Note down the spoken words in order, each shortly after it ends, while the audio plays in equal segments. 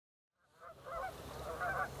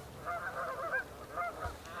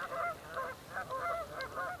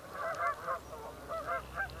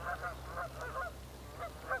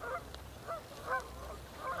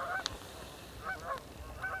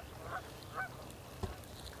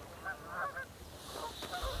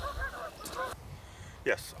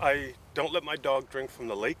Yes, I don't let my dog drink from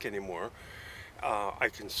the lake anymore. I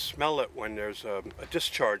can smell it when there's a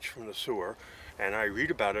discharge from the sewer, and I read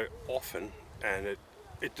about it often, and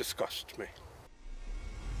it disgusts me.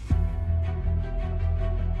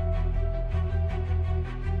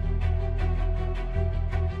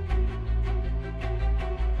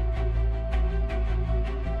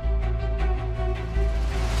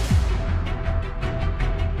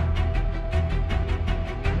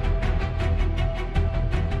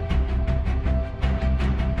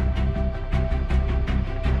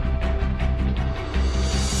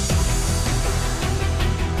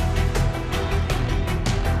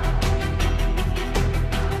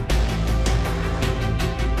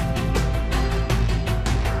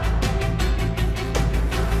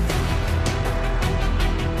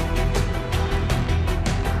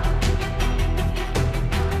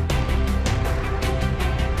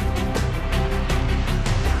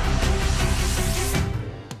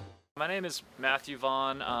 My name is Matthew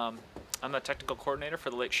Vaughn. I'm the technical coordinator for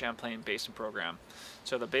the Lake Champlain Basin Program.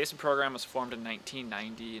 So the Basin Program was formed in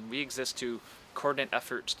 1990, and we exist to coordinate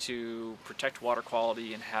efforts to protect water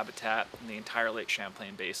quality and habitat in the entire Lake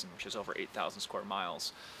Champlain Basin, which is over 8,000 square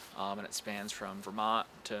miles. And it spans from Vermont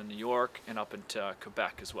to New York and up into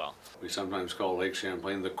Quebec as well. We sometimes call Lake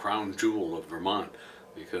Champlain the crown jewel of Vermont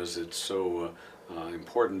because it's so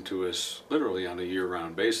important to us literally on a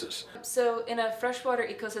year-round basis. So in a freshwater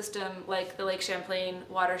ecosystem like the Lake Champlain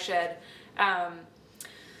watershed,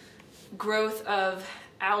 growth of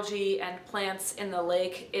algae and plants in the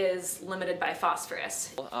lake is limited by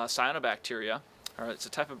phosphorus. Cyanobacteria, it's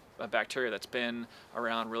a type of bacteria that's been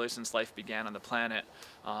around really since life began on the planet.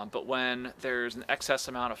 But when there's an excess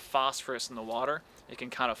amount of phosphorus in the water, it can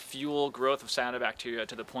kind of fuel growth of cyanobacteria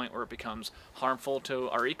to the point where it becomes harmful to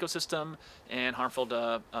our ecosystem and harmful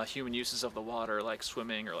to human uses of the water, like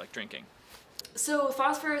swimming or like drinking. So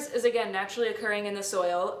phosphorus is again naturally occurring in the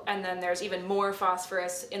soil, and then there's even more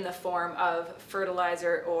phosphorus in the form of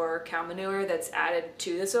fertilizer or cow manure that's added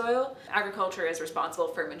to the soil. Agriculture is responsible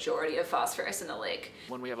for a majority of phosphorus in the lake.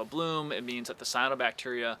 When we have a bloom, it means that the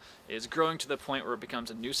cyanobacteria is growing to the point where it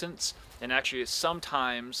becomes a nuisance, and actually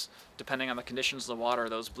sometimes, depending on the conditions of the water,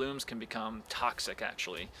 those blooms can become toxic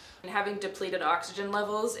actually. And having depleted oxygen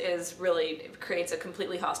levels creates a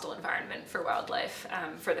completely hostile environment for wildlife,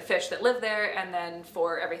 for the fish that live there, and then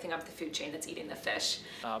for everything up the food chain that's eating the fish.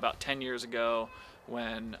 About 10 years ago,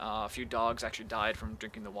 when a few dogs actually died from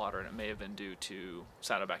drinking the water, and it may have been due to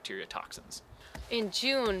cyanobacteria toxins. In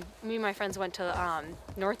June, me and my friends went to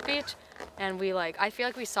North Beach, and I feel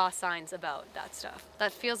like we saw signs about that stuff.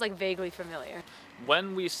 That feels like vaguely familiar.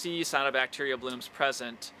 When we see cyanobacteria blooms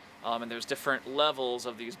present, and there's different levels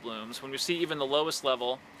of these blooms, when we see even the lowest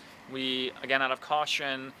level, we, again out of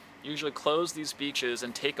caution, usually close these beaches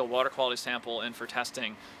and take a water quality sample in for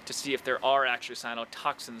testing to see if there are actually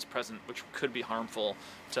cyanotoxins present, which could be harmful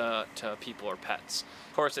to people or pets.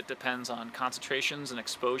 Of course, it depends on concentrations and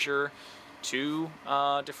exposure to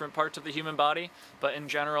different parts of the human body, but in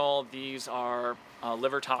general these are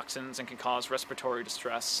liver toxins and can cause respiratory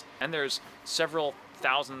distress. And there's several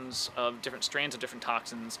thousands of different strains of different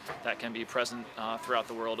toxins that can be present throughout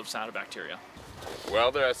the world of cyanobacteria.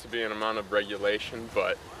 Well, there has to be an amount of regulation,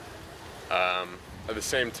 but at the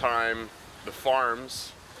same time, the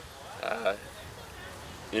farms,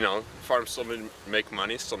 farms still need to make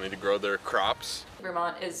money, still need to grow their crops.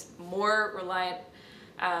 Vermont is more reliant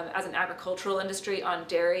as an agricultural industry on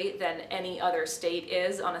dairy than any other state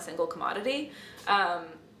is on a single commodity.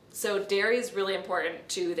 So dairy is really important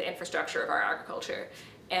to the infrastructure of our agriculture,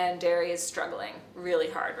 and dairy is struggling really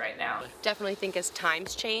hard right now. Definitely think as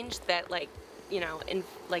times change that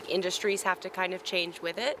industries have to kind of change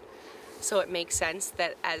with it. So it makes sense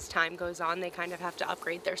that as time goes on, they kind of have to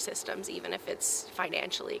upgrade their systems, even if it's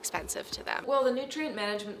financially expensive to them. Well, the nutrient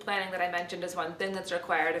management planning that I mentioned is one thing that's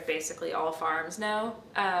required of basically all farms now,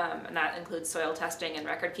 and that includes soil testing and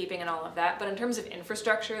record keeping and all of that. But in terms of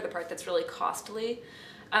infrastructure, the part that's really costly,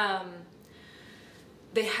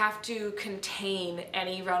 they have to contain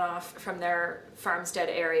any runoff from their farmstead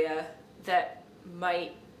area that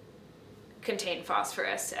might contain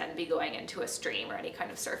phosphorus and be going into a stream or any kind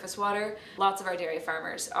of surface water. Lots of our dairy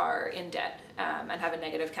farmers are in debt and have a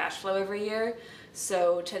negative cash flow every year.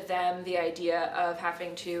 So to them, the idea of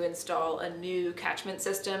having to install a new catchment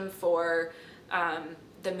system for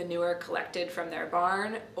the manure collected from their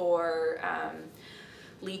barn or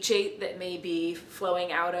leachate that may be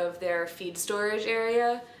flowing out of their feed storage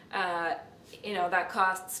area, that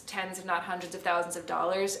costs tens if not hundreds of thousands of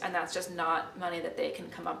dollars, and that's just not money that they can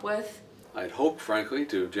come up with. I'd hoped, frankly,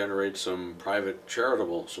 to generate some private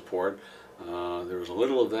charitable support There was a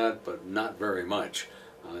little of that, but not very much.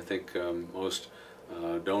 I think most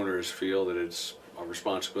donors feel that it's a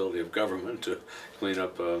responsibility of government to clean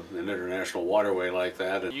up an international waterway like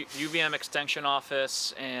that. UVM Extension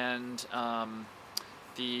Office and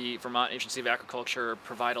the Vermont Agency of Agriculture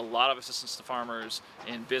provide a lot of assistance to farmers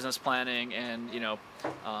in business planning and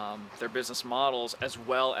their business models, as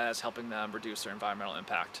well as helping them reduce their environmental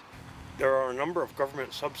impact. There are a number of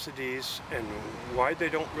government subsidies, and why they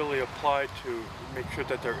don't really apply to make sure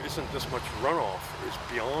that there isn't this much runoff is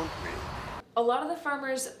beyond me. A lot of the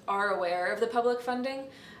farmers are aware of the public funding,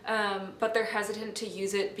 but they're hesitant to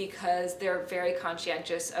use it because they're very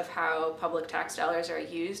conscientious of how public tax dollars are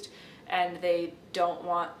used, and they don't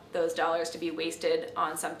want those dollars to be wasted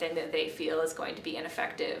on something that they feel is going to be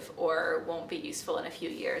ineffective or won't be useful in a few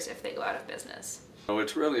years if they go out of business. So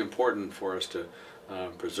it's really important for us to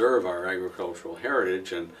preserve our agricultural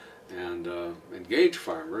heritage and engage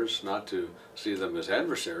farmers, not to see them as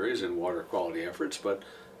adversaries in water quality efforts, but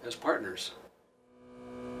as partners.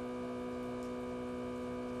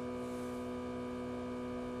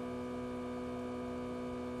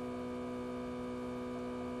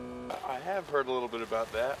 I have heard a little bit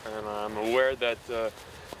about that, and I'm aware that a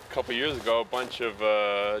couple years ago a bunch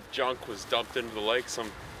of junk was dumped into the lake. Some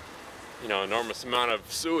enormous amount of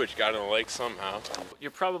sewage got in the lake somehow.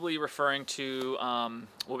 You're probably referring to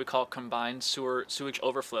what we call combined sewage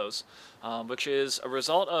overflows, which is a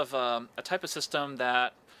result of a type of system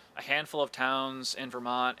that a handful of towns in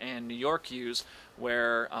Vermont and New York use,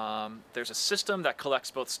 where there's a system that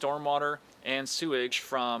collects both stormwater and sewage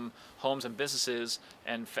from homes and businesses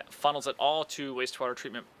and funnels it all to wastewater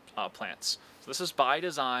treatment plants. So this is by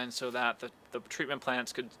design so that the treatment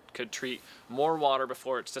plants could treat more water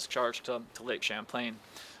before it's discharged to Lake Champlain.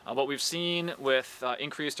 What we've seen with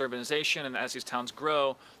increased urbanization, and as these towns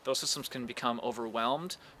grow, those systems can become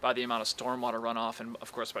overwhelmed by the amount of stormwater runoff and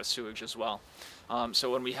of course by sewage as well.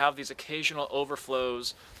 So when we have these occasional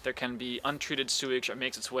overflows, there can be untreated sewage that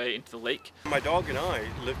makes its way into the lake. My dog and I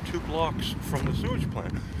live 2 blocks from the sewage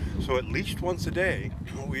plant, so at least once a day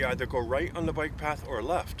we either go right on the bike path or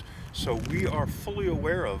left. So we are fully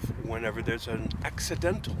aware of whenever there's an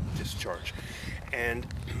accidental discharge. And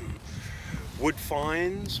would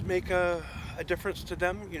fines make a difference to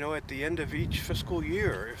them? At the end of each fiscal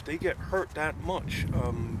year, if they get hurt that much,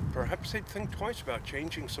 perhaps they'd think twice about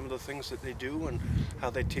changing some of the things that they do and how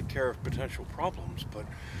they take care of potential problems. But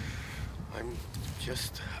I'm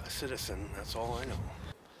just a citizen, that's all I know.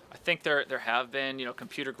 I think there have been,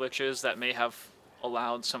 computer glitches that may have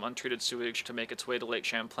allowed some untreated sewage to make its way to Lake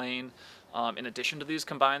Champlain, in addition to these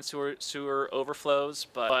combined sewer overflows.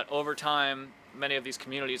 But over time, many of these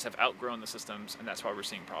communities have outgrown the systems, and that's why we're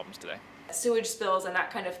seeing problems today. Sewage spills and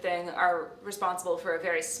that kind of thing are responsible for a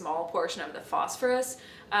very small portion of the phosphorus,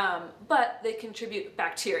 but they contribute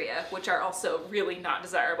bacteria, which are also really not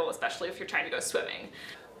desirable, especially if you're trying to go swimming.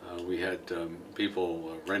 We had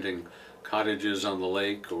people renting cottages on the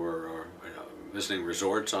lake or visiting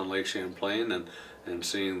resorts on Lake Champlain and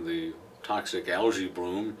seeing the toxic algae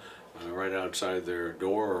bloom right outside their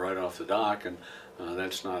door or right off the dock, and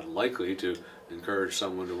that's not likely to encourage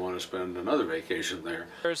someone to want to spend another vacation there.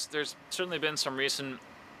 There's certainly been some recent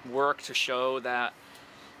work to show that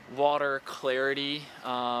water clarity,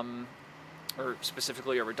 or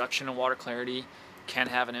specifically a reduction in water clarity, can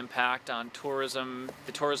have an impact on tourism,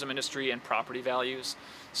 the tourism industry, and property values.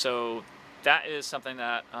 So that is something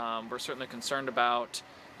that we're certainly concerned about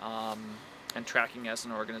and tracking as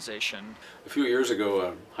an organization. A few years ago,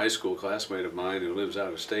 a high school classmate of mine who lives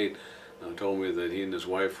out of state told me that he and his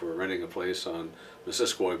wife were renting a place on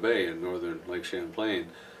Missisquoi Bay in northern Lake Champlain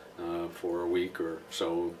for a week or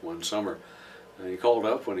so one summer. And he called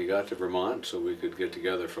up when he got to Vermont so we could get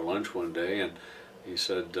together for lunch one day, and he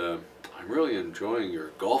said, I'm really enjoying your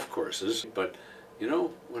golf courses, but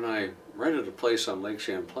when I rented a place on Lake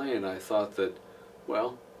Champlain, I thought that,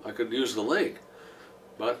 well, I could use the lake,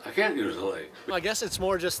 but I can't use the lake. I guess it's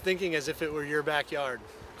more just thinking as if it were your backyard.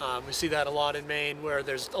 We see that a lot in Maine, where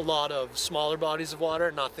there's a lot of smaller bodies of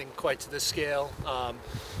water, nothing quite to this scale,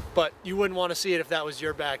 but you wouldn't want to see it if that was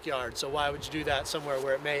your backyard. So why would you do that somewhere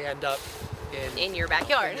where it may end up in your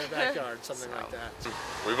backyard? In your backyard, something like that.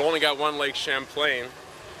 We've only got one Lake Champlain.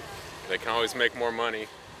 They can always make more money,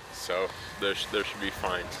 so there should be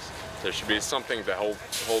fines. There should be something to hold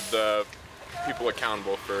people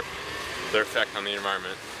accountable for their effect on the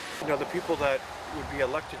environment. The people that would be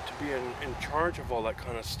elected to be in charge of all that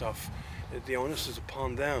kind of stuff, the onus is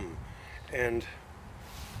upon them, and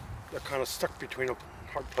they're kind of stuck between a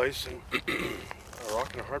hard place and a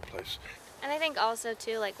rock and a hard place. And I think also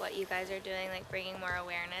too, like what you guys are doing, like bringing more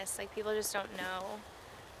awareness, like people just don't know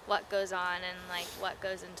what goes on and like what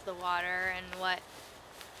goes into the water and what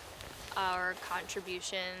our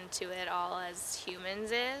contribution to it all as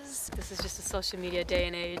humans is. This is just a social media day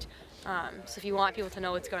and age. So if you want people to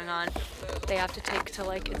know what's going on, they have to take to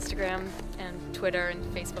like Instagram and Twitter and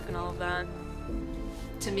Facebook and all of that.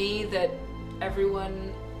 To me, that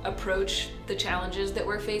everyone approach the challenges that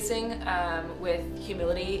we're facing with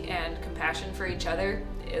humility and compassion for each other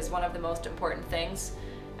is one of the most important things.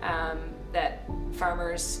 That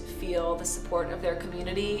farmers feel the support of their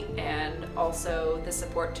community and also the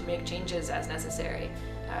support to make changes as necessary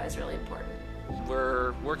is really important.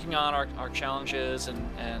 We're working on our challenges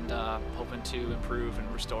and hoping to improve and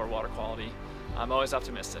restore water quality. I'm always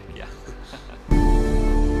optimistic, yeah.